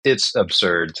It's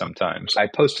absurd sometimes. I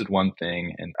posted one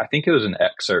thing, and I think it was an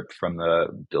excerpt from the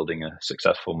Building a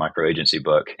Successful Micro Agency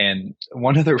book. And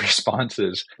one of the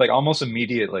responses, like almost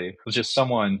immediately, was just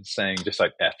someone saying, just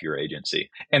like, F your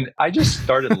agency. And I just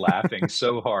started laughing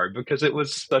so hard because it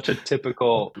was such a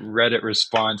typical Reddit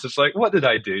response. It's like, what did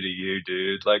I do to you,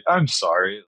 dude? Like, I'm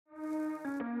sorry.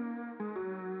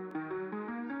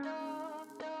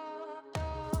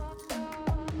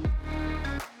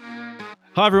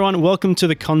 Hi, everyone. Welcome to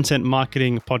the Content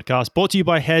Marketing Podcast, brought to you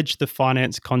by Hedge, the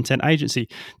finance content agency.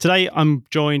 Today, I'm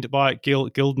joined by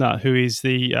Gildner, who is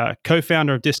the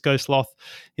co-founder of Disco Sloth.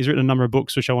 He's written a number of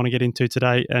books, which I want to get into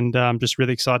today, and I'm just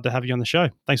really excited to have you on the show.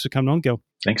 Thanks for coming on, Gil.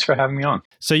 Thanks for having me on.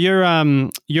 So you're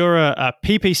a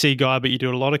PPC guy, but you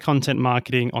do a lot of content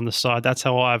marketing on the side. That's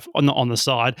how I've on the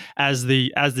side as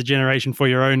the generation for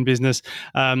your own business,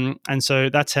 and so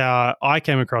that's how I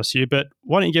came across you. But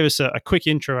why don't you give us a quick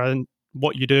intro and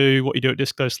what you do at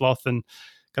Disco Sloth, and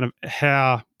kind of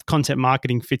how content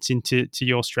marketing fits into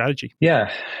your strategy? Yeah.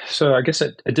 So I guess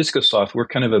at Disco Sloth, we're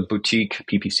kind of a boutique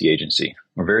PPC agency.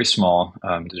 We're very small.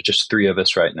 There's just three of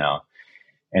us right now.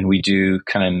 And we do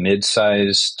kind of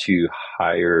mid-size to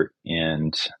higher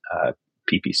end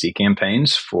PPC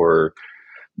campaigns for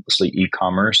mostly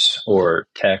e-commerce or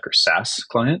tech or SaaS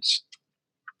clients.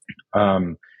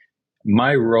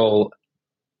 My role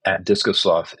at Disco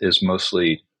Sloth is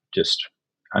mostly just,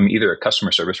 I'm either a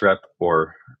customer service rep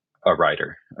or a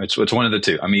writer. It's one of the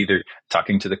two. I'm either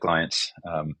talking to the clients,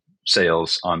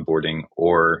 sales, onboarding,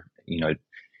 or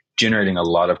generating a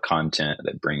lot of content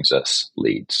that brings us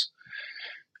leads.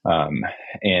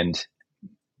 And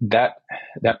that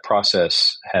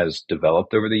process has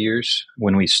developed over the years.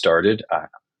 When we started,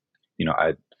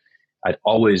 I'd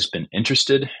always been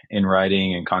interested in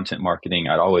writing and content marketing.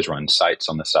 I'd always run sites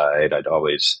on the side. I'd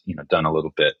always done a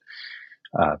little bit.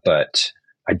 But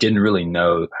I didn't really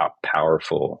know how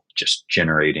powerful just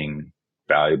generating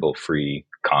valuable free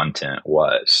content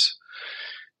was.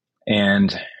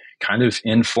 And kind of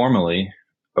informally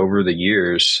over the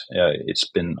years, it's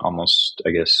been almost,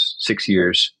 6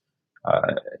 years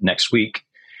next week.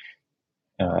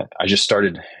 I just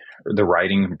started, the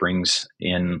writing brings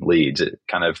in leads. It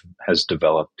kind of has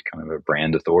developed kind of a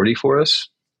brand authority for us.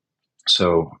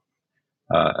 So,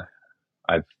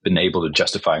 I've been able to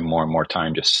justify more and more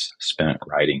time just spent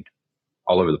writing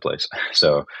all over the place.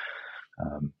 So,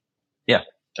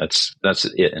 that's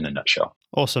it in a nutshell.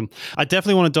 Awesome. I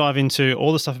definitely want to dive into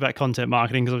all the stuff about content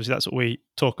marketing because obviously that's what we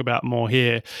talk about more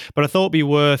here. But I thought it'd be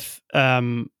worth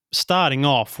starting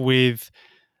off with,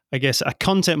 I guess, a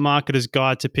content marketer's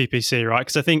guide to PPC, right?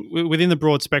 Because I think within the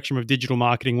broad spectrum of digital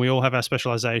marketing, we all have our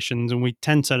specializations and we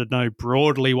tend to know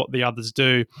broadly what the others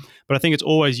do. But I think it's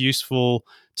always useful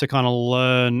to kind of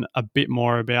learn a bit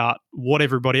more about what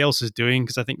everybody else is doing,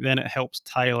 because I think then it helps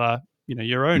tailor,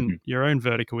 your own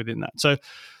vertical within that. So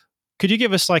could you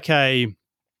give us like a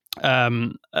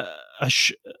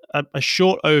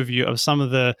short overview of some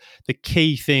of the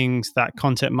key things that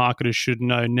content marketers should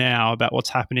know now about what's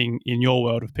happening in your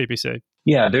world of PPC?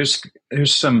 Yeah, there's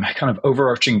some kind of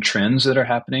overarching trends that are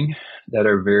happening that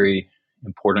are very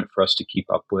important for us to keep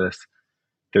up with.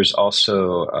 There's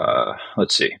also,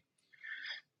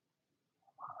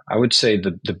 I would say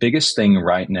the biggest thing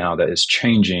right now that is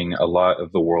changing a lot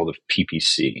of the world of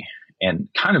PPC and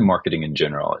kind of marketing in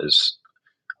general is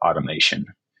automation,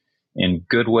 in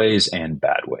good ways and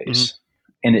bad ways.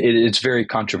 Mm-hmm. And it's very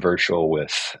controversial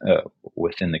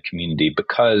within the community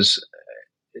because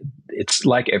it's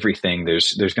like everything.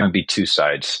 There's going to be two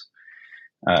sides.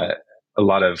 A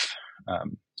lot of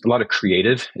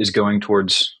creative is going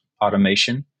towards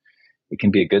automation. It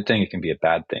can be a good thing. It can be a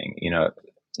bad thing.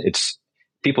 It's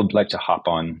people like to hop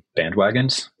on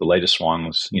bandwagons. The latest one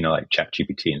was like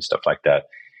ChatGPT and stuff like that.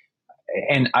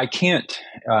 And I can't.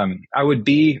 I would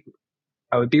be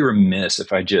remiss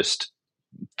if I just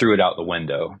threw it out the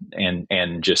window and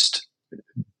just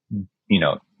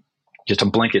a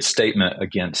blanket statement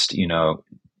against,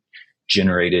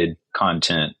 generated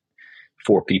content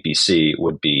for PPC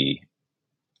would be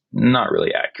not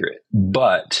really accurate.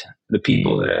 But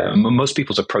most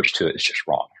people's approach to it is just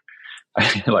wrong.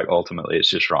 Like ultimately it's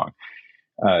just wrong.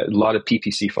 A lot of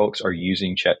PPC folks are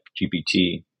using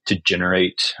ChatGPT to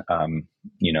generate,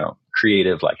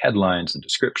 creative like headlines and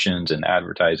descriptions and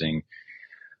advertising.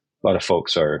 A lot of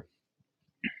folks are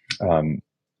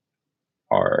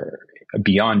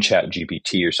beyond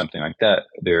ChatGPT or something like that.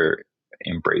 They're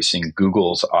embracing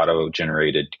Google's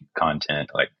auto-generated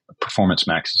content. Like Performance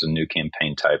Max is a new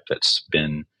campaign type that's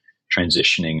been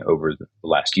transitioning over the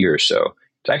last year or so.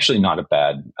 It's actually not a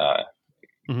bad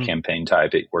campaign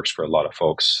type. It works for a lot of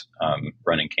folks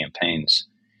running campaigns.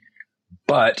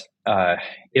 but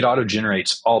it auto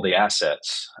generates all the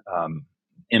assets,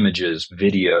 images,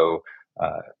 video,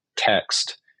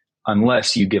 text,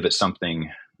 unless you give it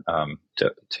something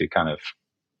to kind of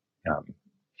um,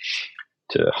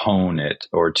 to hone it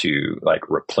or to like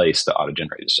replace the auto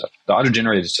generated stuff. The auto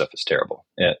generated stuff is terrible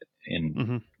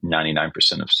in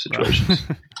 99% of situations.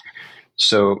 Right.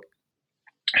 So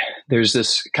there's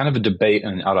this kind of a debate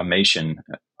on automation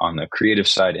on the creative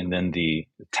side and then the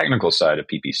technical side of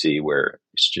PPC, where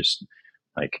it's just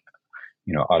like,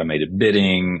 automated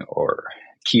bidding or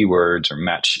keywords or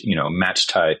match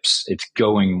types. It's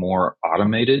going more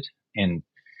automated. And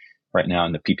right now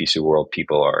in the PPC world,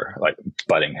 people are like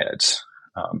butting heads.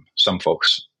 Some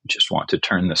folks just want to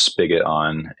turn the spigot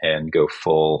on and go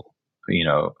full,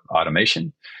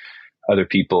 automation. Other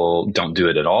people don't do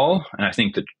it at all. And I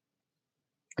think that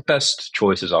the best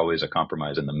choice is always a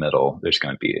compromise in the middle. There's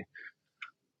going to be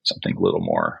something a little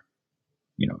more,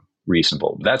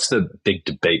 reasonable. That's the big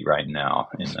debate right now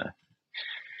in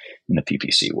the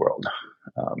PPC world.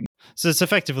 So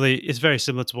it's very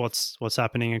similar to what's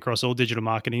happening across all digital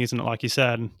marketing, isn't it? Like you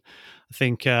said, and I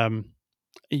think I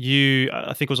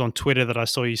think it was on Twitter that I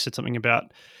saw you said something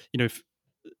about,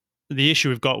 the issue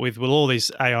we've got with all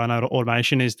these AI and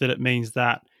automation is that it means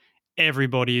that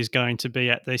everybody is going to be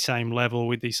at the same level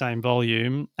with the same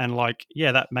volume. And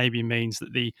that maybe means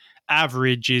that the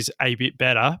average is a bit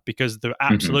better because the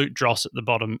absolute dross at the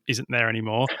bottom isn't there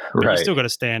anymore. But you still got to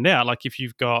stand out. Like if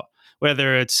you've got,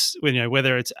 whether it's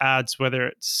ads, whether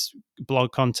it's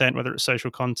blog content, whether it's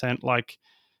social content, like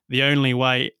the only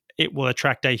way it will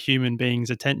attract a human being's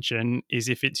attention is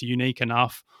if it's unique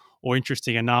enough or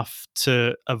interesting enough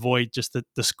to avoid just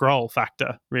the scroll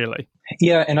factor, really.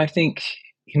 Yeah. And I think,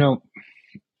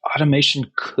 automation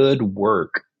could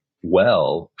work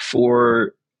well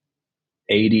for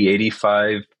 80,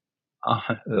 85,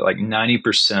 like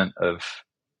 90%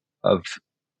 of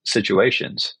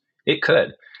situations. It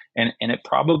could, and it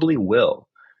probably will.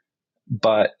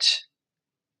 But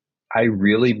I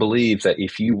really believe that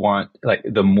if you want, like,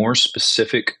 the more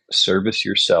specific service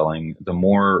you're selling, the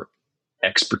more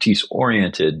expertise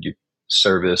oriented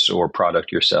service or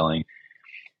product you're selling,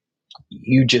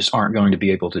 you just aren't going to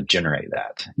be able to generate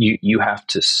that. You have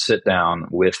to sit down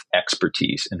with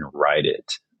expertise and write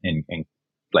it, and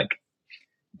like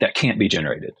that can't be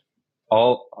generated.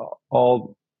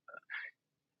 All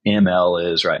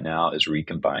ML is right now is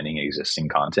recombining existing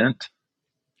content,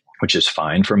 which is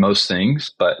fine for most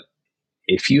things. But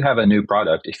if you have a new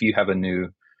product, if you have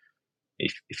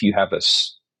a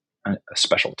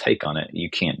special take on it, you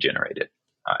can't generate it.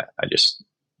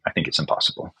 I think it's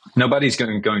impossible. Nobody's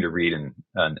going to read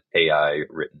an AI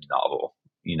written novel.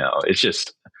 It's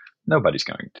just, nobody's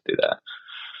going to do that.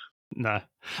 No.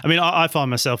 I mean, I find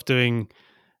myself doing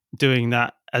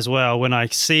that as well. When I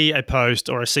see a post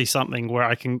or I see something where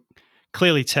I can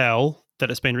clearly tell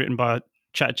that it's been written by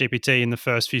ChatGPT in the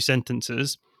first few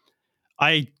sentences,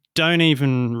 I don't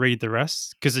even read the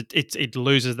rest because it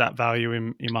loses that value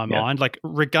in my mind. Like,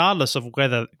 regardless of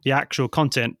whether the actual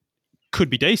content could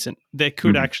be decent, there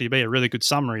could actually be a really good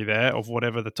summary there of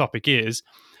whatever the topic is.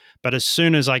 But as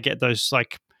soon as I get those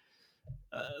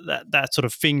that sort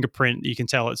of fingerprint, you can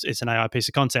tell it's an AI piece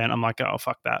of content. I'm like, oh,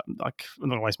 fuck that! Like, I'm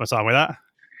not gonna waste my time with that.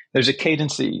 There's a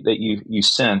cadency that you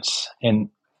sense, and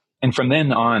from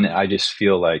then on, I just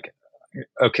feel like,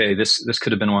 okay, this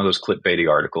could have been one of those clickbaity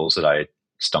articles that I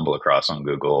stumble across on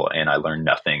Google, and I learned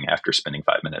nothing after spending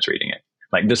 5 minutes reading it.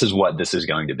 Like, this is what this is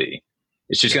going to be.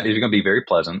 It's just going to be very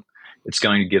pleasant. It's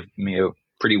going to give me a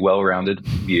pretty well-rounded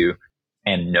view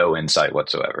and no insight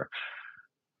whatsoever.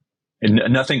 And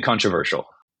nothing controversial.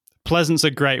 Pleasant's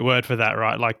a great word for that,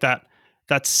 right? Like that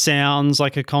sounds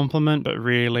like a compliment, but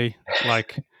really,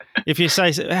 like, if you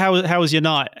say, how was your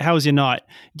night? How was your night?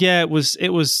 Yeah, it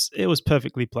was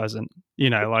perfectly pleasant.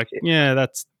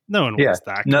 That's, no one wants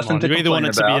that. Nothing to you either want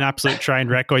it to be an absolute train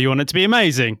wreck or you want it to be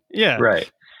amazing. Yeah.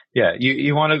 Right. Yeah.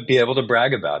 You want to be able to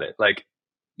brag about it. Like,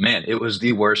 man, it was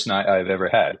the worst night I've ever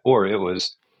had, or it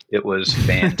was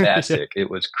fantastic. It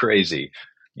was crazy.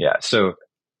 Yeah. So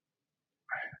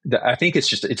I think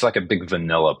it's like a big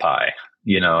vanilla pie.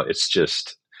 It's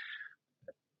just,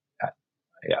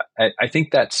 I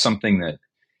think that's something that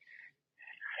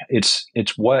it's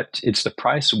the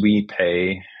price we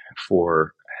pay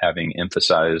for having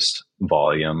emphasized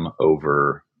volume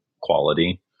over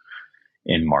quality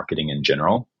in marketing in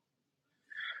general.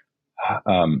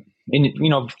 And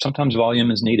sometimes volume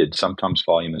is needed, sometimes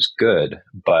volume is good,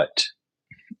 but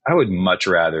I would much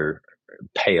rather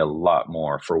pay a lot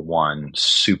more for one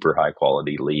super high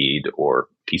quality lead or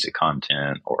piece of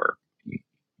content or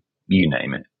you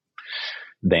name it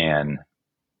than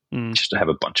Mm. just to have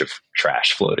a bunch of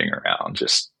trash floating around,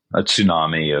 just a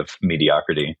tsunami of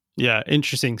mediocrity. Yeah,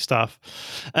 interesting stuff.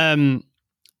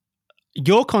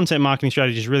 Your content marketing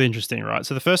strategy is really interesting, right?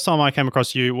 So the first time I came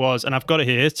across you was, and I've got it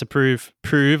here to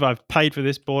prove I've paid for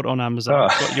this, bought on Amazon. Oh,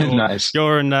 I've got nice.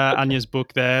 your and Anya's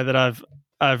book there that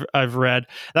I've read.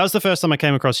 That was the first time I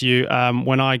came across you.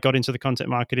 When I got into the content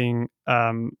marketing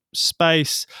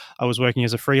space, I was working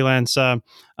as a freelancer.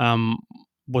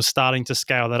 Was starting to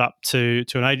scale that up to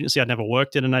an agency. I'd never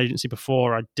worked in an agency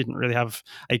before. I didn't really have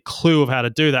a clue of how to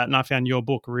do that, and I found your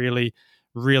book really,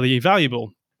 really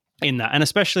valuable in that, and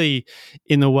especially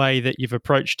in the way that you've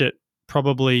approached it,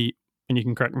 probably, and you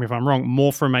can correct me if I'm wrong,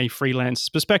 more from a freelancer's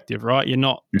perspective, right? You're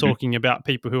not talking about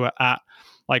people who are at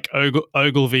like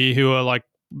Ogilvy who are like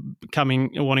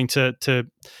wanting to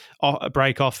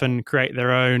break off and create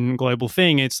their own global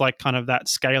thing. It's like kind of that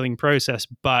scaling process,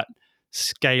 but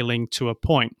scaling to a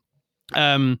point.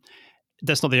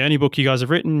 That's not the only book you guys have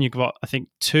written. You've got, I think,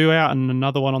 2 out and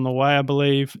another one on the way, I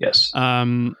believe. Yes.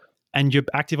 And you're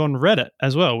active on Reddit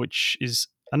as well, which is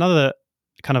another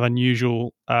kind of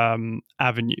unusual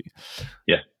avenue.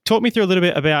 Yeah. Talk me through a little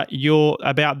bit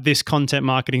about this content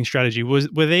marketing strategy.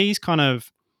 Were these kind of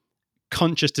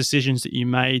conscious decisions that you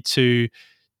made to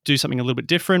do something a little bit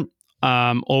different,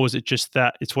 or was it just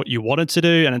that it's what you wanted to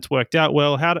do and it's worked out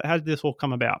well? How did this all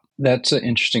come about? That's an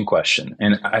interesting question,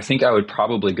 and I think I would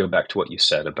probably go back to what you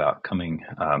said about coming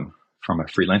from a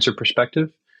freelancer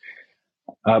perspective.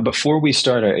 Before we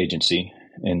started our agency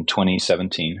in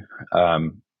 2017,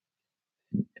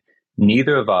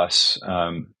 neither of us,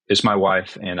 is my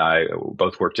wife and I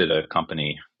both worked at a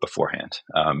company beforehand,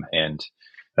 and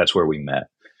that's where we met.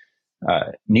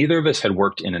 Neither of us had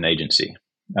worked in an agency.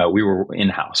 We were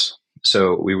in-house.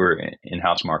 So we were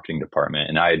in-house marketing department,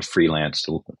 and I had freelanced,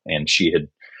 and she had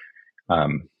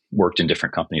worked in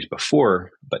different companies before,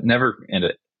 but never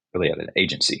really at an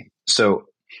agency. So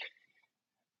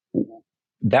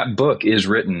that book is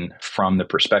written from the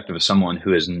perspective of someone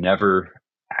who has never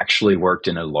actually worked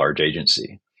in a large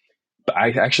agency. But I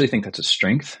actually think that's a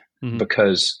strength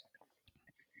because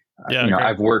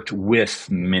I've worked with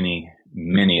many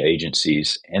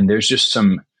agencies, and there's just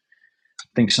some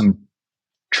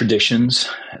traditions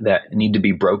that need to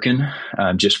be broken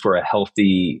just for a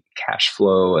healthy cash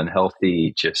flow and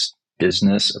healthy just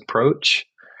business approach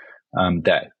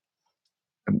that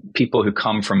people who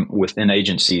come from within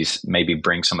agencies maybe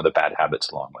bring some of the bad habits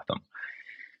along with them.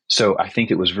 So I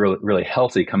think it was really, really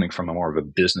healthy coming from a more of a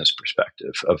business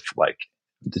perspective of like,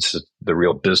 this is the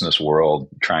real business world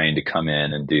trying to come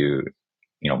in and do,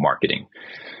 marketing.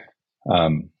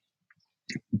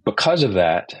 Because of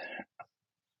that,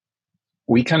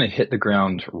 we kind of hit the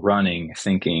ground running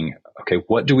thinking, okay,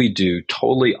 what do we do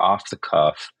totally off the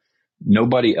cuff?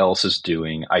 Nobody else is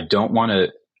doing. I don't want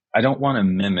to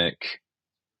mimic,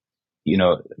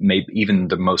 maybe even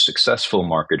the most successful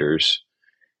marketers.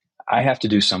 I have to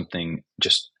do something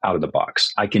just out of the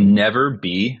box. I can never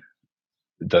be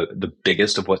the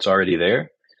biggest of what's already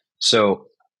there. So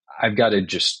I've got to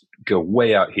just go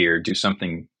way out here, do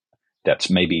something that's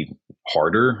maybe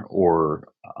harder or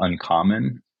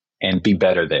uncommon and be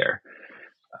better there.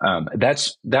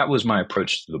 That was my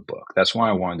approach to the book. That's why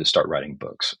I wanted to start writing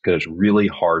books, because it's really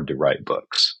hard to write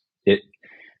books.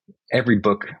 Every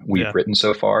book we've written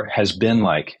so far has been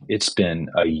it's been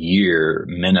a year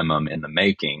minimum in the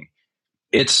making.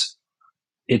 It's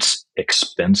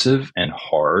expensive and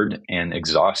hard and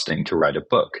exhausting to write a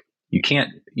book. You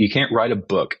can't write a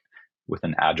book with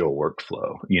an agile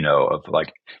workflow, of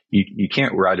you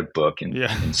can't write a book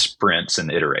in sprints and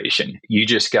iteration. You've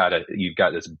got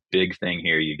this big thing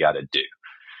here you got to do.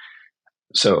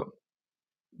 So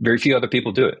very few other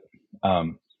people do it.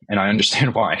 And I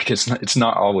understand why, because it's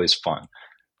not always fun,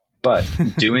 but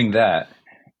doing that,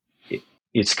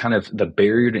 it's kind of the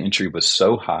barrier to entry was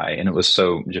so high, and it was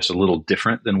so just a little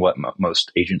different than what most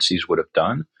agencies would have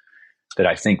done, that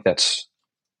I think that's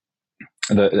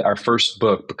our first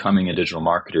book, Becoming a Digital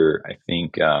Marketer. I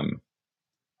think I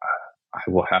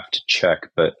will have to check,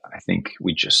 but I think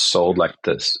we just sold like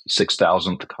the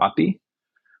 6,000th copy,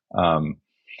 and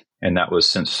that was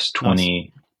since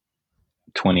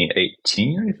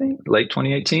 2018, I think, late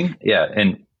 2018. Yeah,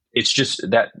 and it's just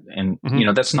that, and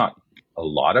that's not a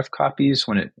lot of copies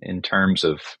in terms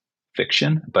of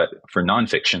fiction, but for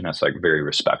nonfiction, that's like very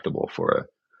respectable for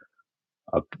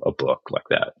a book like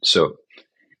that. So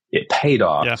it paid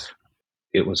off. Yeah.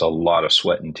 It was a lot of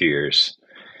sweat and tears.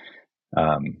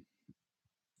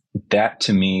 That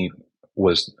to me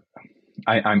was,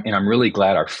 I'm really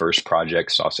glad our first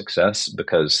project saw success,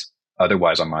 because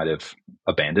otherwise I might have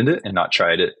abandoned it and not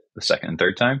tried it the second and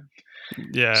third time.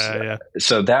 Yeah, yeah,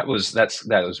 So that was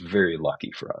very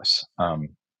lucky for us.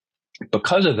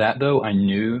 Because of that, though, I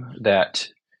knew that,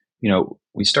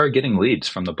 we started getting leads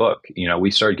from the book.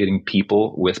 We started getting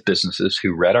people with businesses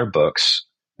who read our books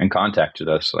and contacted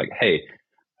us like, hey,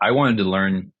 I wanted to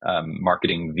learn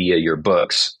marketing via your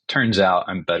books. Turns out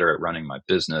I'm better at running my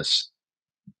business.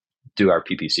 Do our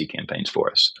PPC campaigns for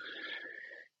us.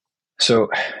 So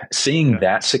seeing yeah,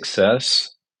 that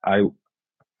success, I,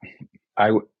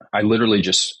 I, I literally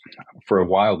just, for a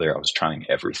while there, I was trying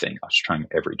everything. I was trying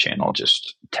every channel,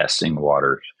 just testing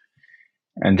water.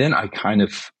 And then I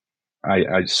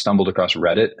stumbled across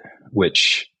Reddit,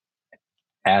 which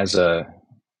as a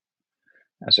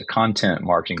content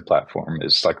marketing platform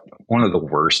is like one of the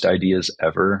worst ideas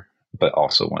ever, but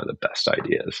also one of the best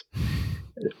ideas.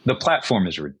 The platform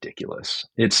is ridiculous.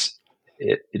 It's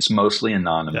mostly yeah,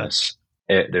 anonymous.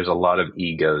 There's a lot of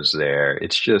egos there.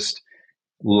 It's just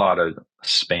a lot of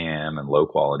spam and low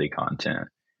quality content.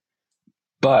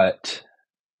 But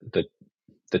the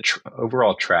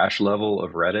overall trash level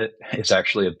of Reddit is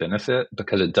actually a benefit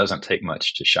because it doesn't take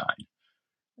much to shine.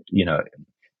 You know,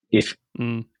 if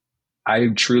mm, I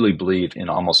truly believe in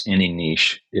almost any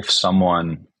niche, if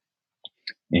someone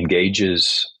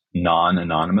engages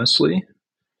non-anonymously,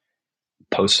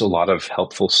 posts a lot of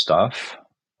helpful stuff,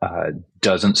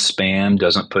 doesn't spam,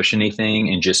 doesn't push anything,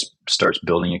 and just starts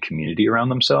building a community around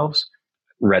themselves,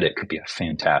 Reddit could be a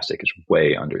fantastic. It's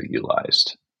way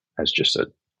underutilized as just a.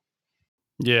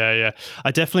 yeah, yeah.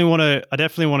 I definitely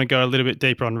want to go a little bit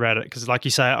deeper on Reddit because, like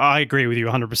you say, I agree with you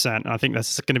 100%. And I think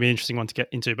that's going to be an interesting one to get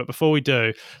into. But before we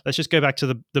do, let's just go back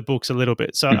to the books a little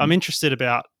bit. So I'm Mhm. interested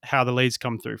about how the leads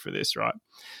come through for this, right?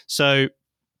 So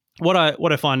what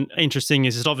I find interesting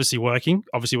is it's obviously working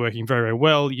very, very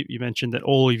well. You mentioned that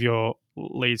all of your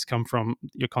leads come from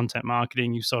your content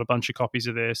marketing. You've sold a bunch of copies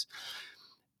of this.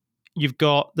 You've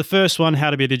got the first one,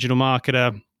 how to be a digital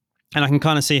marketer. And I can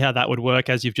kind of see how that would work,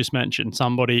 as you've just mentioned.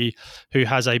 Somebody who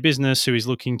has a business who is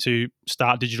looking to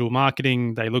start digital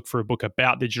marketing, they look for a book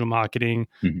about digital marketing.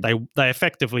 Mhm. They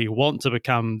effectively want to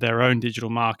become their own digital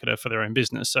marketer for their own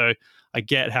business. So I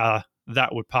get how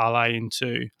that would parlay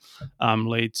into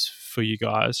leads for you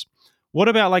guys. What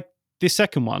about like this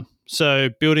second one? So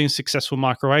building a successful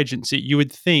micro agency, you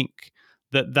would think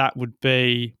that that would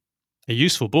be a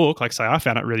useful book. Like say, I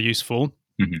found it really useful,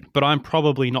 Mhm. but I'm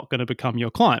probably not going to become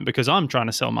your client because I'm trying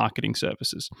to sell marketing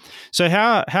services. So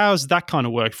how's that kind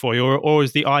of worked for you, or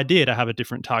is the idea to have a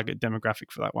different target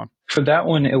demographic for that one? For that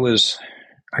one, it was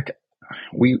I,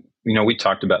 we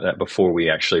talked about that before we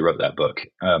actually wrote that book.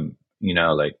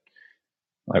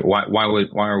 Like why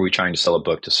are we trying to sell a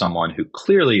book to someone who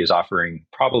clearly is offering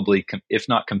probably if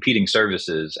not competing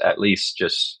services, at least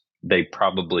just they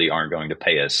probably aren't going to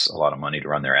pay us a lot of money to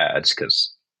run their ads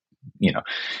because you know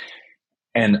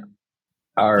and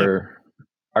Yep.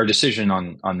 our decision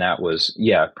on that was,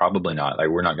 yeah, probably not. Like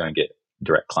we're not going to get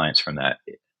direct clients from that.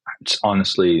 It's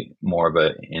honestly more of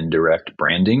a indirect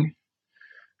branding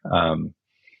um,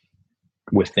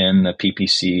 within the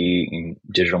PPC and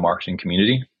digital marketing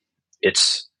community.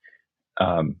 It's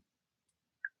um,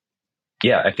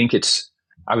 yeah, I think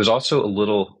I was also a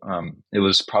little it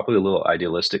was probably a little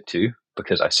idealistic too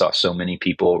because I saw so many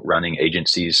people running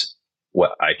agencies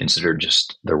what I considered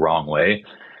just the wrong way,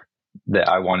 that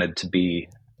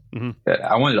Mm-hmm.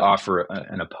 I wanted to offer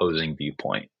an opposing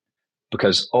viewpoint,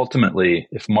 because ultimately,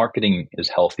 if marketing is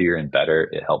healthier and better,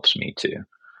 it helps me too.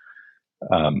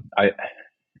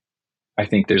 I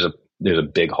think there's a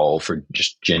big hole for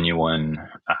just genuine,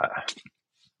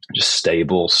 just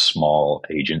stable small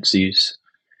agencies.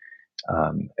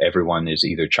 Everyone is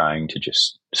either trying to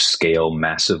just scale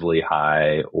massively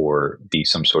high or be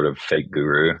some sort of fake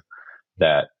guru.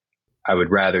 That I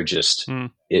would rather just Mm.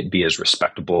 it be as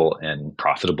respectable and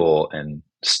profitable and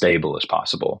stable as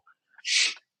possible.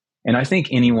 And I think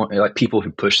anyone, like people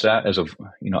who push that as a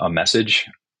message,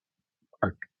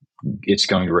 are it's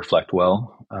going to reflect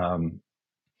well.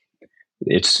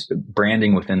 It's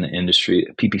branding within the industry.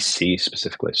 PPC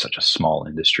specifically is such a small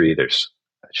industry. There's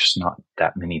just not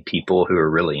that many people who are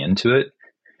really into it.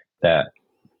 That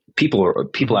people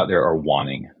Mm-hmm. out there are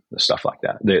wanting the stuff like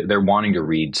that. They're wanting to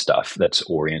read stuff that's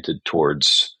oriented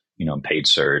towards paid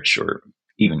search or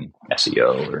even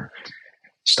SEO or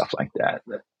stuff like that.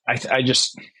 I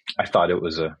thought it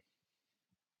was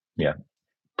yeah,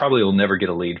 probably will never get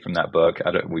a lead from that book.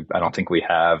 I don't think we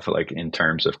have, like, in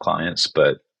terms of clients,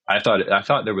 but I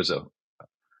thought there was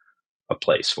a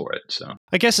place for it. So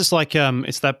I guess it's like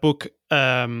it's that book.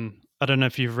 I don't know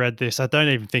if you've read this. I don't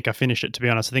even think I finished it, to be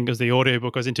honest. I think it was the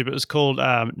audiobook I was into, but it was called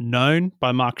Known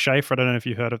by Mark Schaefer. I don't know if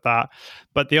you've heard of that.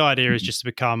 But the idea is Mhm. just to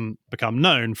become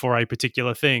known for a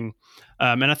particular thing.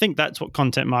 And I think that's what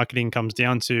content marketing comes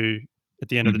down to at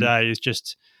the end of the Mhm. day, is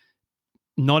just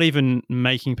not even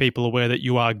making people aware that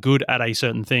you are good at a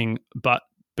certain thing, but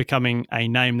becoming a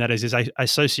name that is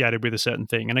associated with a certain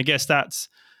thing. And I guess that's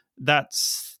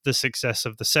the success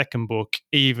of the second book,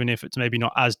 even if it's maybe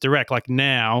not as direct. Like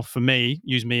now, for me,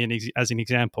 use me as an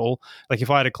example. Like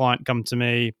if I had a client come to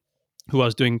me who I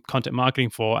was doing content marketing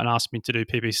for and asked me to do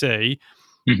PPC,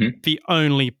 Mhm. the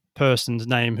only person's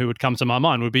name who would come to my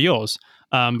mind would be yours,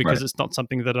 because Right. it's not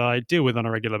something that I deal with on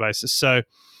a regular basis. So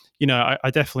I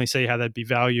definitely see how there'd be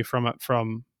value from it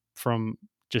from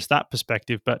just that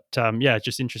perspective. But yeah,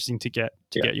 just interesting to Yeah.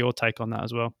 get your take on that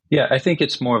as well. Yeah. I think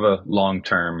it's more of a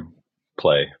long-term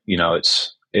play.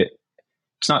 It's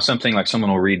not something like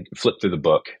someone will flip through the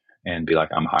book and be like,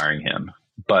 I'm hiring him.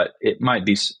 But it might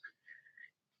be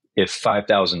if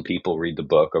 5,000 people read the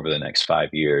book over the next 5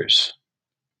 years,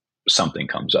 something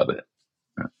comes of it.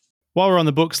 While we're on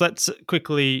the books, let's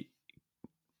quickly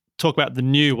talk about the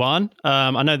new one.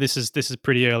 I know this is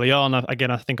pretty early on.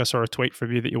 Again, I think I saw a tweet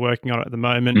from you that you're working on it at the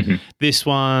moment. Mhm. This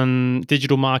one,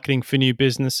 digital marketing for new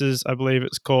businesses, I believe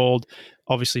it's called.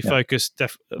 Obviously, Yeah. focused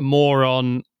more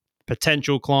on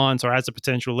potential clients or as a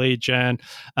potential lead gen.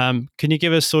 Can you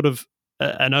give us sort of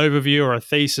an overview or a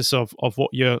thesis of what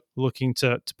you're looking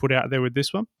to put out there with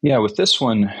this one? Yeah. With this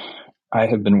one, I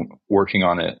have been working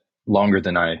on it longer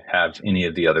than I have any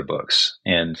of the other books,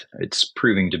 and it's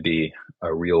proving to be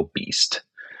a real beast.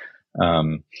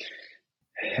 Um,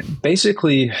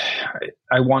 Basically,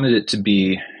 I wanted it to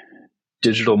be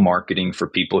digital marketing for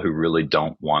people who really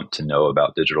don't want to know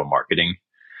about digital marketing.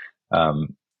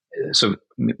 Um, so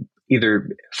either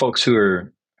folks who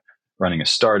are running a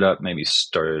startup, maybe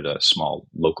started a small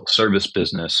local service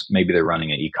business, maybe they're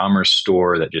running an e-commerce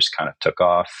store that just kind of took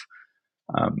off,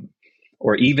 um,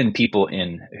 or even people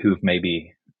in who've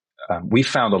maybe we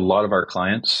found a lot of our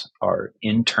clients are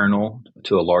internal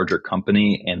to a larger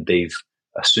company and they've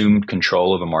assumed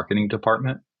control of a marketing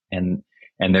department and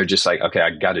they're just like, okay,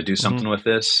 I got to do Mm-hmm. something with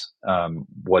this.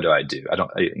 What do I do?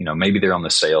 Maybe they're on the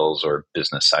sales or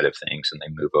business side of things and they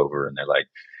move over and they're like,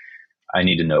 I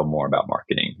need to know more about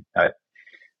marketing.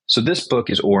 So this book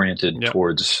is oriented Yeah.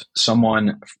 towards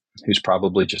someone who's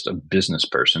probably just a business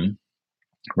person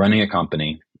running a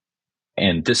company.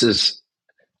 And this is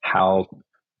how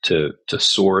to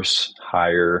source,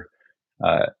 hire,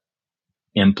 uh,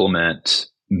 implement,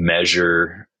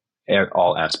 measure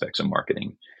all aspects of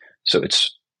marketing. So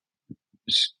it's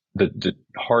the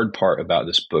hard part about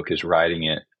this book is writing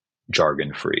it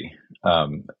jargon free,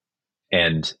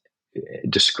 and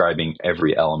describing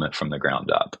every element from the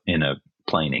ground up in a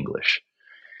plain English.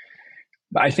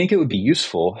 I think it would be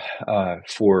useful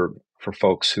for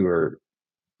folks who are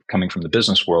coming from the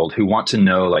business world who want to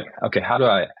know, like, okay, how do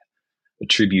I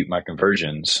attribute my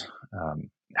conversions?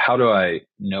 How do I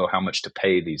know how much to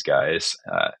pay these guys?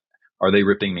 Are they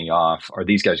ripping me off? Are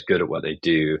these guys good at what they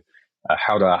do?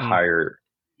 How do I Mm. hire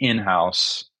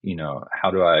in-house?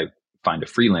 How do I find a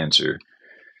freelancer?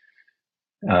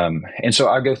 And so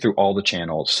I go through all the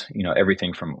channels,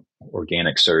 everything from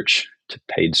organic search to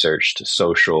paid search to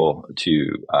social to,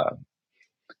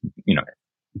 you know,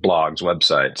 blogs,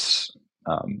 websites,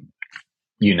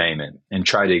 you name it, and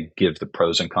try to give the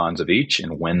pros and cons of each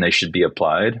and when they should be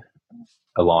applied,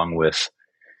 along with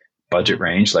budget Mm-hmm.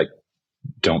 range. Like,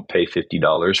 don't pay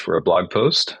 $50 for a blog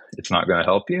post. It's not going to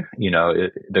help you.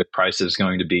 The price is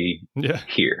going to be Yeah.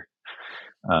 here.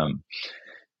 Um,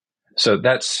 so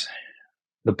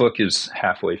the book is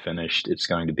halfway finished. It's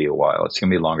going to be a while. It's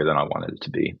going to be longer than I wanted it to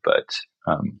be, but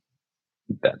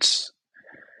that's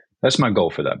my goal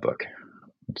for that book.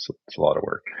 It's a lot of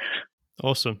work.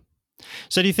 Awesome.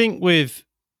 So do you think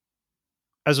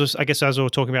I guess as we were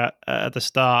talking about at the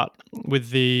start, with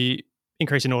the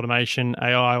increase in automation,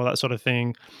 AI, all that sort of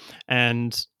thing,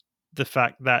 and the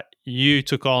fact that you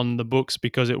took on the books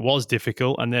because it was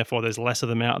difficult and therefore there's less of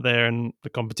them out there and the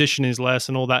competition is less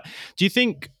and all that, do you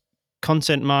think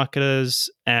content marketers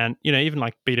and even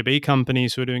like B2B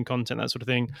companies who are doing content, that sort of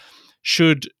thing,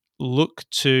 should look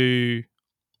to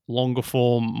longer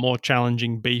form, more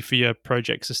challenging, beefier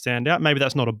projects to stand out? Maybe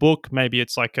that's not a book. Maybe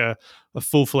it's like a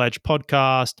full fledged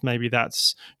podcast. Maybe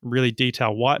that's really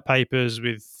detailed white papers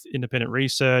with independent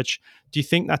research. Do you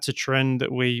think that's a trend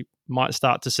that we might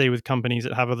start to see with companies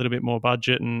that have a little bit more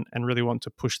budget and really want to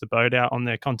push the boat out on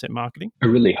their content marketing? I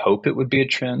really hope it would be a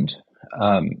trend.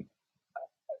 Um,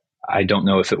 I don't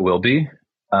know if it will be,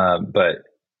 but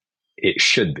it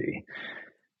should be.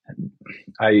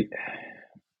 I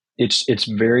it's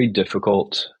very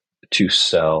difficult to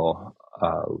sell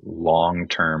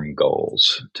long-term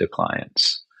goals to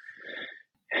clients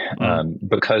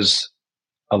because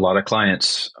a lot of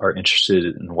clients are interested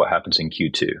in what happens in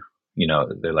Q2.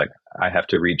 They're like, I have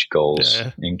to reach goals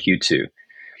Yeah. in Q2.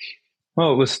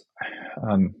 Well,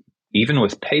 um, even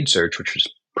with paid search, which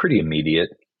was pretty immediate,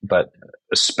 but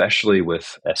especially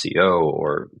with SEO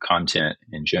or content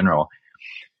in general,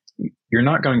 you're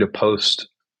not going to post,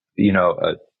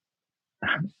 a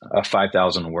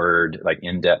 5,000 word, like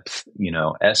in-depth,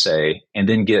 essay and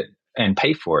then and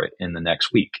pay for it in the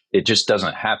next week. It just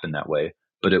doesn't happen that way.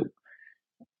 But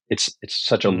it's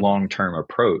such a Mm. long-term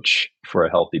approach for a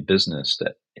healthy business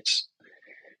that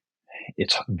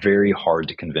it's very hard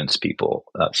to convince people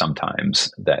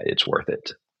sometimes that it's worth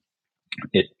it.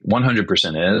 It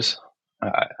 100% is.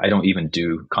 I don't even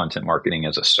do content marketing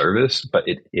as a service, but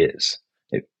it is.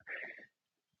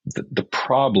 The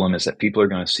problem is that people are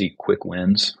going to see quick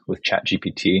wins with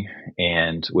ChatGPT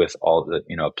and with all the,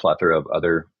 a plethora of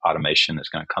other automation that's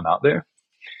going to come out there.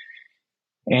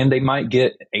 And they might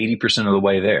get 80% of the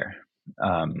way there.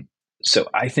 So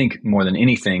I think more than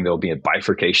anything, there'll be a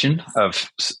bifurcation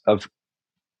of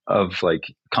like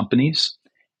companies.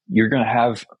 You're going to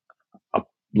have a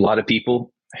lot of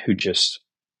people who just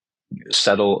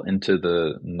settle into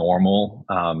the normal,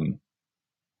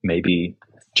 maybe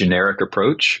generic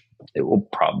approach. It will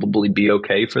probably be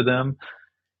okay for them.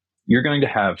 You're going to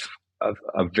have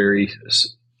a very,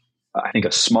 I think,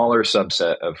 a smaller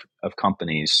subset of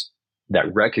companies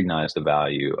that recognize the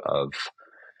value of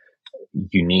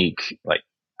unique, like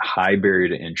high barrier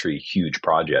to entry, huge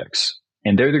projects.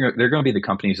 And they're going to be the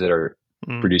companies that are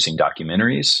producing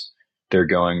documentaries. They're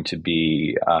going to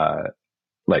be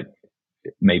like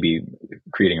maybe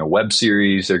creating a web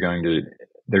series. They're going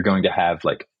to have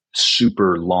like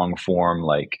super long form,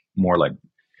 like more like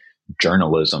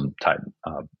journalism type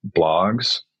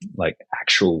blogs, like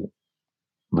actual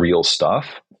real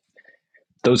stuff.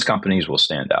 Those companies will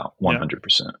stand out 100%.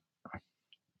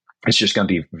 It's just going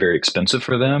to be very expensive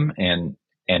for them and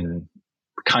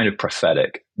kind of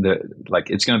prophetic.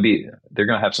 It's going to be, they're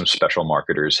going to have some special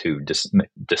marketers who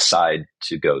decide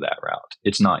to go that route.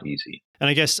 It's not easy. And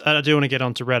I guess I do want to get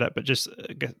onto Reddit, but just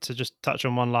touch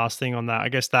on one last thing on that. I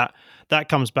guess that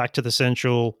comes back to the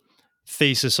central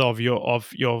thesis of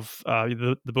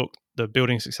the book, The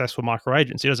Building Successful Micro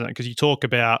Agency, doesn't it? Because you talk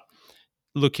about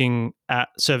looking at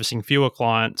servicing fewer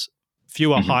clients,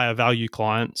 higher value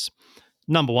clients.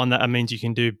 Number one, that means you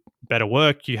can do better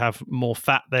work. You have more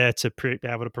fat there to be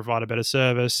able to provide a better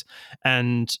service.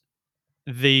 And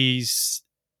these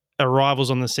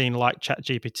arrivals on the scene like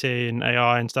ChatGPT and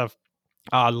AI and stuff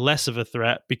are less of a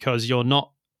threat because you're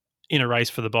not in a race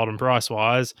for the bottom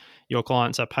price-wise. Your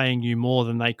clients are paying you more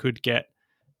than they could get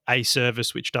a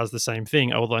service which does the same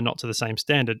thing, although not to the same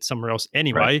standard somewhere else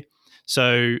anyway. Right.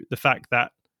 So the fact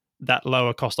that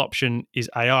lower cost option is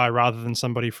AI rather than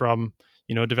somebody from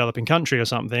a developing country or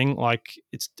something, like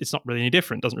it's not really any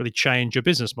different. It doesn't really change your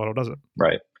business model, does it?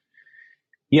 Right.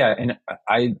 Yeah, and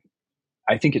I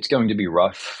think it's going to be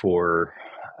rough for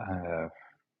I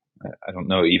don't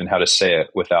know even how to say it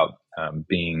without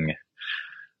being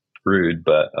rude,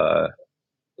 but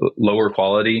lower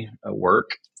quality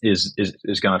work is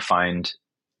going to find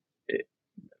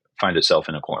itself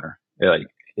in a corner. Like,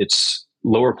 it's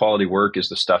lower quality work is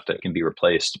the stuff that can be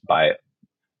replaced by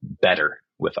better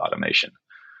with automation.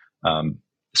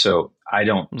 So I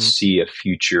don't see a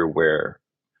future where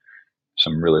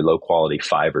some really low quality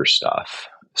Fiverr stuff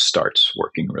starts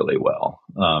working really well.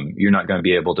 You're not going to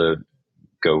be able to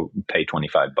go pay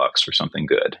 $25 for something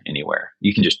good anywhere.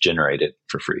 You can just generate it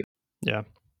for free. Yeah,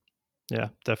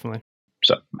 definitely.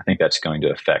 So I think that's going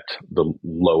to affect the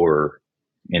lower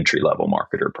entry level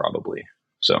marketer probably.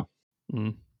 So.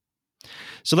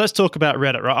 So let's talk about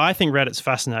Reddit, right? I think Reddit's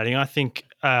fascinating. I think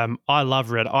I love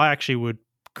Reddit. I actually would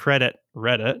credit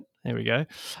Reddit. There we go.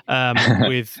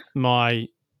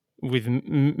 with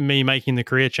me making the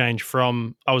career change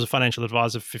from, I was a financial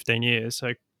advisor for 15 years.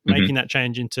 So making that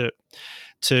change into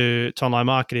online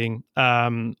marketing,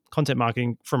 content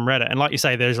marketing from Reddit. And like you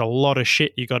say, there's a lot of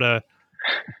shit you got to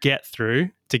get through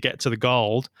to get to the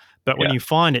gold. But when you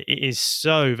find it, it is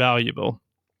so valuable.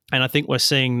 And I think we're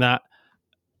seeing that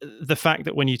the fact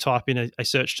that when you type in a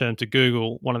search term to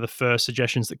Google, one of the first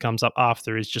suggestions that comes up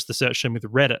after is just the search term with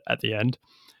Reddit at the end,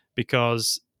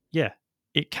 because,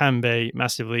 it can be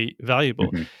massively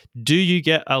valuable. Do you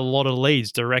get a lot of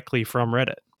leads directly from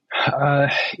Reddit?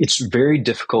 It's very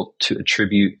difficult to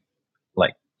attribute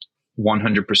like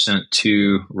 100%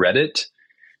 to Reddit,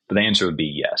 but the answer would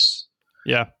be yes.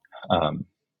 Yeah.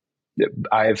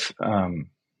 I've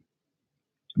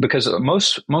because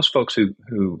most folks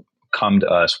who come to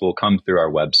us will come through our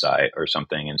website or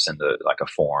something and send like a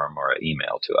form or an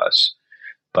email to us.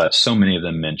 But so many of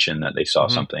them mention that they saw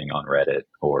Mm-hmm. something on Reddit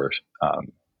or,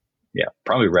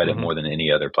 probably Reddit Mm-hmm. more than any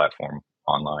other platform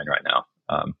online right now.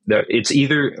 It's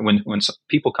either when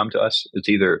people come to us, it's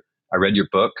either I read your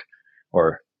book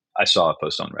or I saw a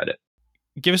post on Reddit.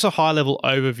 Give us a high level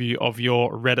overview of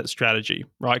your Reddit strategy,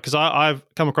 right? Because I've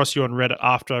come across you on Reddit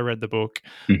after I read the book.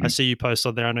 I Mm-hmm. see you post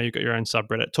on there. I know you've got your own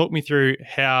subreddit. Talk me through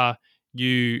how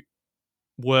you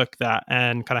work that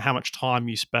and kind of how much time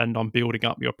you spend on building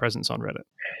up your presence on Reddit.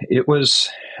 It was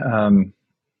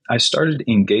I started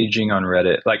engaging on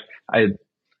Reddit. Like I've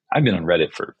been on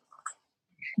Reddit for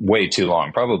way too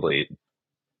long, probably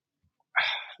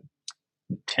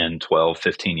 10, 12,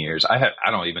 15 years. I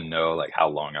don't even know like how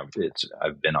long I've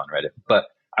been on Reddit, but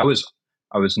I was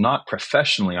I was not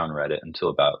professionally on Reddit until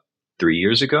about 3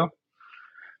 years ago.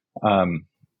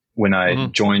 When I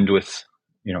Mm-hmm. joined with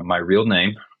my real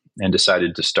name and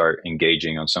decided to start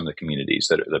engaging on some of the communities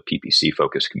that are the PPC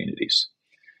focused communities.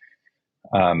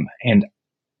 And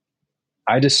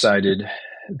I decided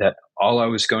that all I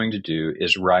was going to do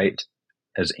is write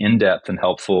as in-depth and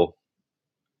helpful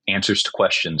answers to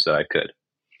questions that I could.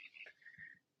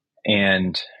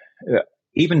 And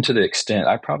even to the extent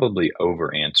I probably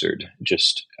over answered,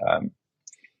 just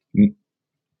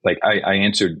like I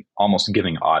answered almost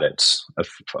giving audits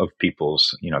of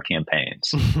people's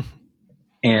campaigns,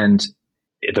 and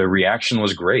the reaction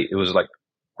was great. It was like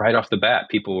right off the bat,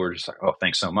 people were just like, "Oh,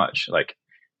 thanks so much." Like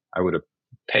I would have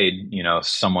paid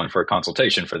someone for a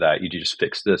consultation for that. You just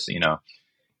fix this,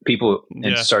 people, and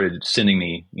Yeah. started sending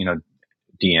me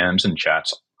DMs and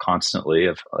chats constantly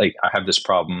of like, I have this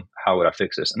problem. How would I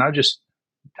fix this? And I'd just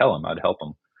tell them, I'd help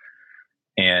them.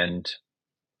 And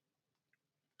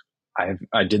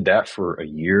I did that for a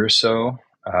year or so.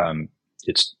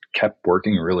 It's kept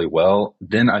working really well.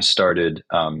 Then I started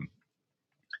the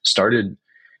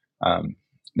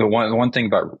one thing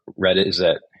about Reddit is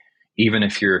that even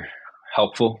if you're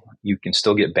helpful, you can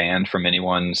still get banned from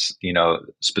anyone's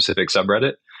specific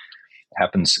subreddit. It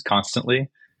happens constantly. Mm.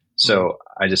 So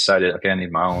I decided, okay, I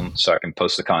need my own so I can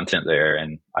post the content there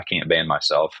and I can't ban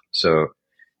myself. So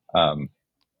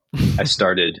I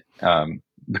started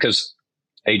because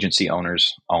agency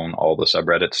owners own all the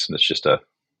subreddits. That's just a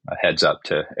heads up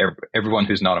to everyone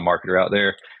who's not a marketer out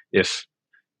there. If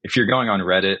you're going on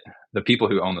Reddit, the people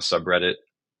who own the subreddit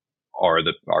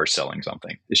are selling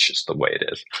something. It's just the way it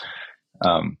is.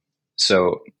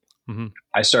 So Mm-hmm.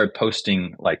 I started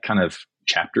posting like kind of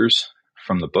chapters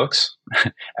from the books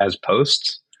as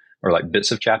posts or like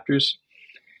bits of chapters,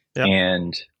 Yeah.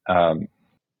 and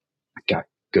got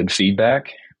good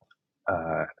feedback.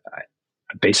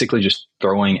 Basically just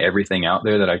throwing everything out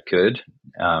there that I could.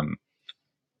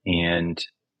 And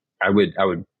I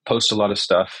would post a lot of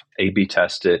stuff, A/B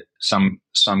test it. Some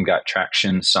got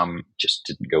traction, some just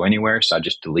didn't go anywhere. So I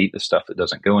just delete the stuff that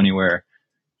doesn't go anywhere,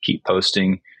 keep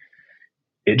posting.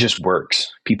 It just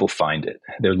works. People find it.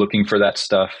 They're looking for that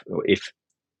stuff. If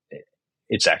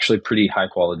it's actually pretty high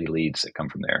quality leads that come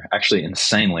from there, actually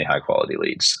insanely high quality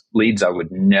leads I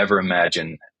would never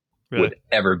imagine Really. would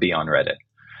ever be on Reddit.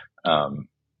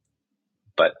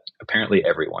 But apparently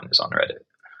everyone is on Reddit,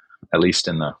 at least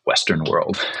in the Western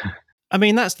world. I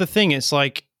mean, that's the thing. It's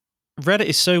like Reddit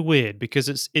is so weird because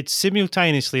it's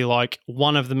simultaneously like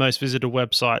one of the most visited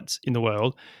websites in the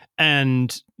world,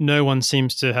 and no one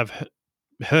seems to have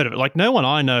heard of it. Like no one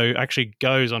I know actually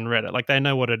goes on Reddit. Like they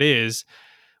know what it is,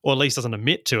 or at least doesn't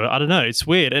admit to it. I don't know. It's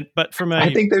weird. But from I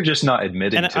a think they're just not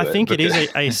admitting and to I it think it is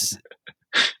because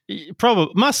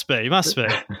probably must be.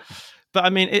 But I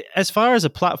mean, as far as a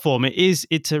platform,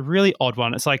 it's a really odd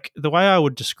one. It's like the way I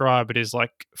would describe it is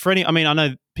like for any. I mean, I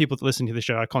know people that listen to the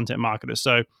show are content marketers,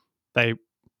 so they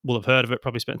will have heard of it,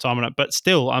 probably spent time on it. But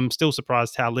still, I'm still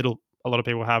surprised how little a lot of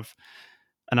people have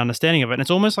an understanding of it. And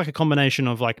it's almost like a combination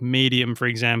of like Medium, for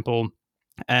example,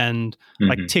 and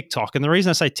like mm-hmm. TikTok. And the reason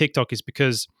I say TikTok is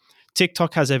because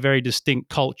TikTok has a very distinct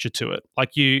culture to it.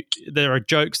 Like there are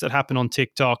jokes that happen on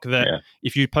TikTok that Yeah.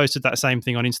 if you posted that same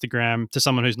thing on Instagram to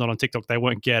someone who's not on TikTok, they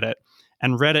won't get it.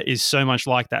 And Reddit is so much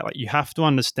like that. Like you have to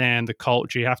understand the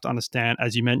culture. You have to understand,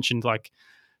 as you mentioned, like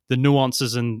the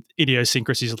nuances and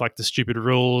idiosyncrasies of like the stupid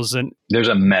rules and There's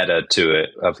a meta to it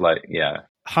of like, yeah.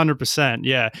 100%.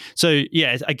 Yeah. So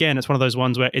yeah, again, it's one of those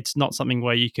ones where it's not something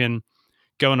where you can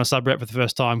go on a subreddit for the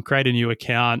first time, create a new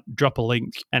account, drop a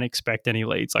link, and expect any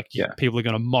leads. Like Yeah. people are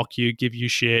going to mock you, give you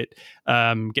shit,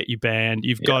 get you banned.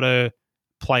 You've Yeah. got to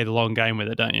play the long game with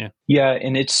it, don't you? Yeah.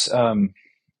 And it's,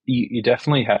 you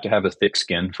definitely have to have a thick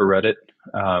skin for Reddit.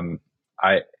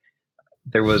 I,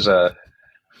 there was a,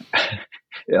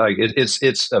 Like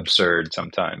it's absurd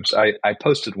sometimes. I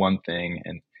posted one thing,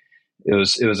 and it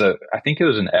was I think it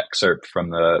was an excerpt from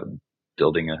the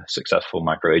Building a Successful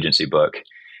Micro Agency book,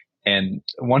 and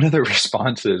one of the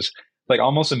responses, like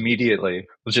almost immediately,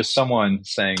 was just someone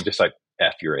saying just like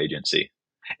 "F your agency,"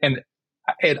 and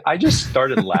I just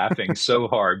started laughing so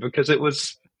hard because it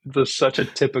was such a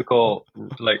typical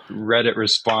like Reddit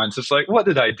response. It's like, what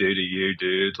did I do to you,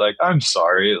 dude? Like, I'm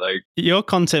sorry. Like, Your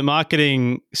content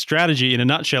marketing strategy in a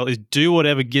nutshell is do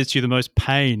whatever gives you the most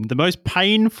pain. The most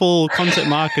painful content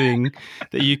marketing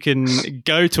that you can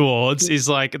go towards is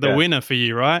like the yeah. winner for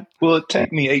you, right? Will it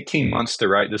take me 18 months to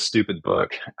write this stupid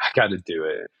book? I got to do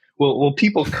it. Will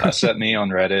people cuss at me on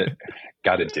Reddit?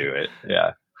 Got to do it.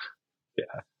 Yeah.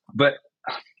 Yeah. But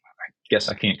I guess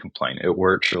I can't complain. It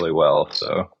works really well.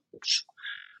 So it's,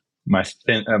 my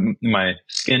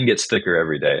skin gets thicker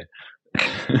every day.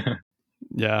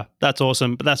 Yeah, that's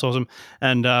awesome. But that's awesome.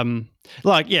 And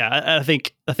I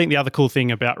think the other cool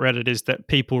thing about Reddit is that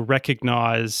people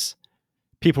recognize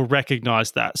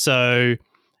that. So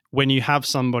when you have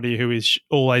somebody who is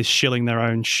always shilling their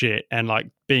own shit and like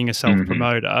being a self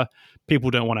promoter, people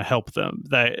don't want to help them.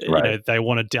 Right. They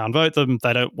want to downvote them.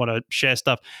 They don't want to share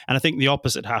stuff. And I think the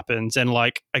opposite happens. And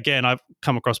like, again, I've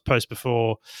come across posts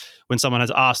before when someone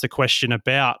has asked a question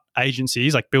about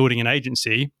agencies, like building an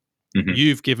agency,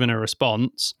 you've given a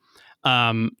response,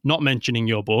 not mentioning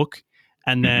your book.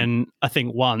 And then I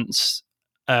think once,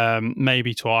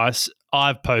 maybe twice,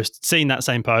 I've seen that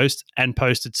same post and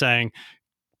posted saying,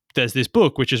 there's this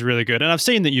book, which is really good. And I've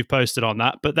seen that you've posted on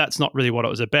that, but that's not really what it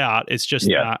was about. It's just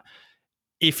that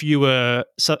if you were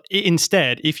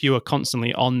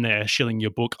constantly on there shilling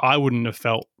your book, I wouldn't have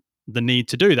felt the need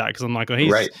to do that because I'm like, oh,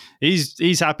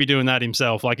 he's happy doing that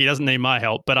himself. Like he doesn't need my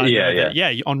help. But I know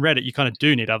that, on Reddit, you kind of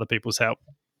do need other people's help.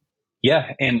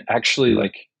 Yeah. And actually,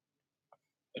 like,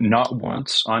 not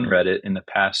once on Reddit in the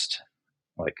past,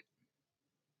 like,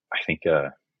 I think,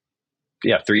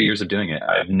 3 years of doing it,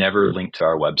 I've never linked to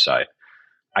our website.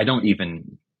 I don't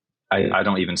even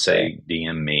say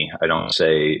DM me. I don't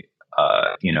say,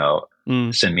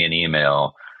 send me an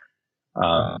email.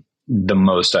 The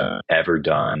most I've ever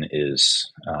done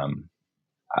is,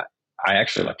 I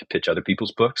actually like to pitch other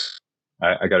people's books.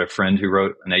 I got a friend who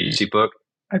wrote an agency book.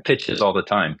 I pitch his all the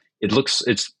time.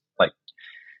 It's like,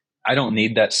 I don't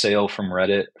need that sale from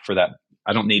Reddit for that.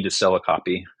 I don't need to sell a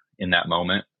copy in that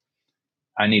moment.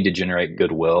 I need to generate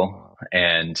goodwill,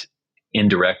 and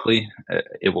indirectly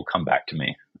it will come back to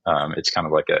me. It's kind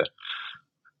of like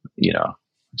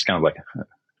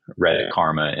Reddit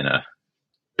karma in a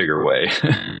bigger way.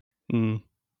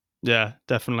 Yeah,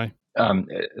 definitely.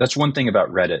 That's one thing about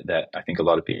Reddit that I think a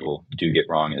lot of people do get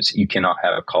wrong is you cannot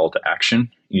have a call to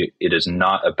action. It is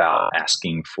not about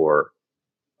asking for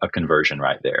a conversion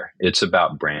right there. It's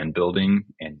about brand building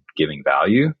and giving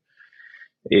value.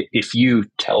 If you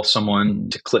tell someone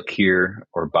to click here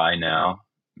or buy now,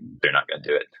 they're not going to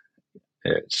do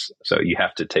it. So you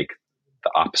have to take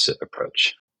the opposite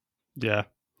approach. Yeah.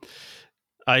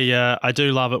 I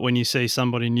do love it when you see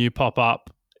somebody new pop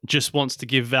up, just wants to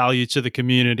give value to the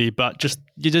community, but just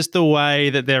the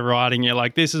way that they're writing, you're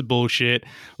like, this is bullshit.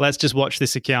 Let's just watch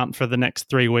this account for the next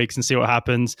 3 weeks and see what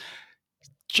happens.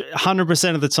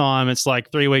 100% of the time, it's like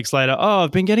 3 weeks later, oh,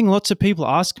 I've been getting lots of people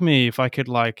ask me if I could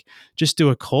like just do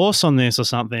a course on this or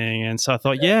something. And so I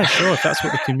thought, yeah, sure, if that's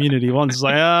what the community wants. It's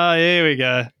like, oh, here we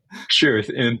go. Sure.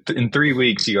 In 3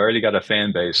 weeks, you already got a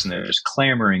fan base and they're just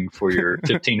clamoring for your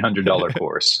 $1,500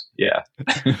 course. Yeah.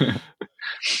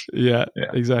 Yeah,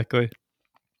 exactly.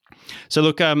 So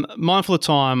look, mindful of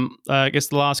time, I guess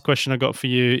the last question I got for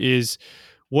you is,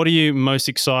 what are you most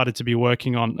excited to be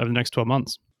working on over the next 12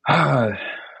 months?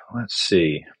 Let's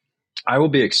see. I will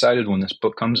be excited when this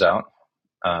book comes out.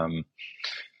 It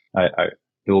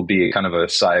will be kind of a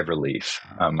sigh of relief.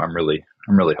 I'm really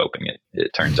hoping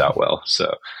it turns out well.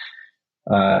 So,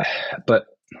 but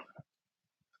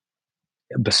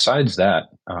besides that,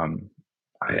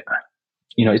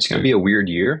 it's going to be a weird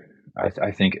year.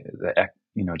 I think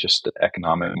just the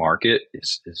economic market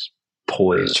is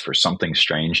poised for something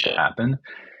strange to happen,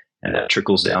 and that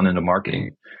trickles down into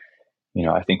marketing.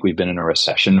 I think we've been in a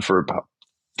recession for about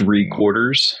 3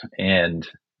 quarters, and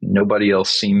nobody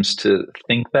else seems to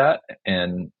think that.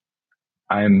 And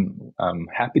I'm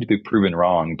happy to be proven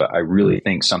wrong, but I really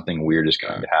think something weird is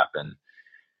going to happen.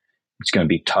 It's going to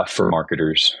be tough for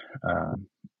marketers,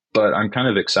 but I'm kind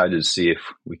of excited to see if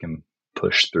we can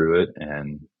push through it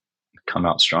and come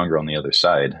out stronger on the other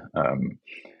side.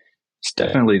 It's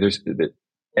definitely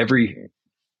every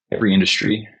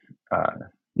industry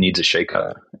needs a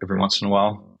shakeup every once in a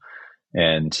while,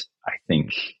 and I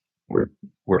think we're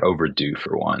overdue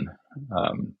for one.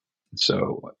 Um,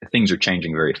 so things are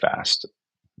changing very fast.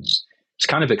 It's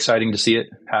kind of exciting to see it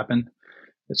happen.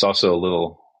 It's also a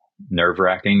little nerve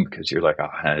wracking because you're like, oh,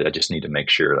 I just need to make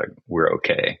sure like we're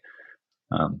okay.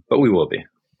 But we will be.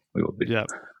 We will be. Yeah.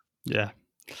 Yeah.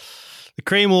 The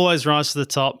cream always rises to the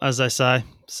top, as they say.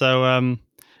 So,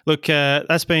 look,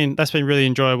 that's been really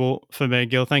enjoyable for me,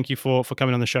 Gil. Thank you for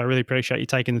coming on the show. I really appreciate you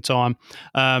taking the time.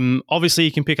 Obviously,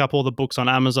 you can pick up all the books on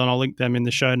Amazon. I'll link them in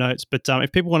the show notes. But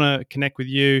if people want to connect with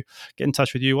you, get in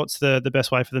touch with you, what's the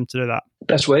best way for them to do that?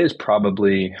 Best way is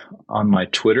probably on my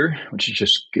Twitter, which is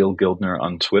just Gildner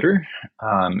on Twitter.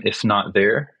 If not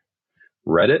there,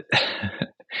 Reddit.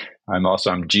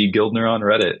 I'm G Gildner on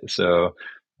Reddit. So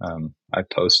I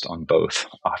post on both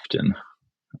often.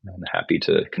 I'm happy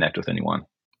to connect with anyone.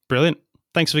 Brilliant.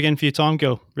 Thanks again for your time,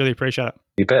 Gil. Really appreciate it.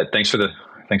 You bet. Thanks for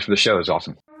the show. It's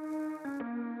awesome.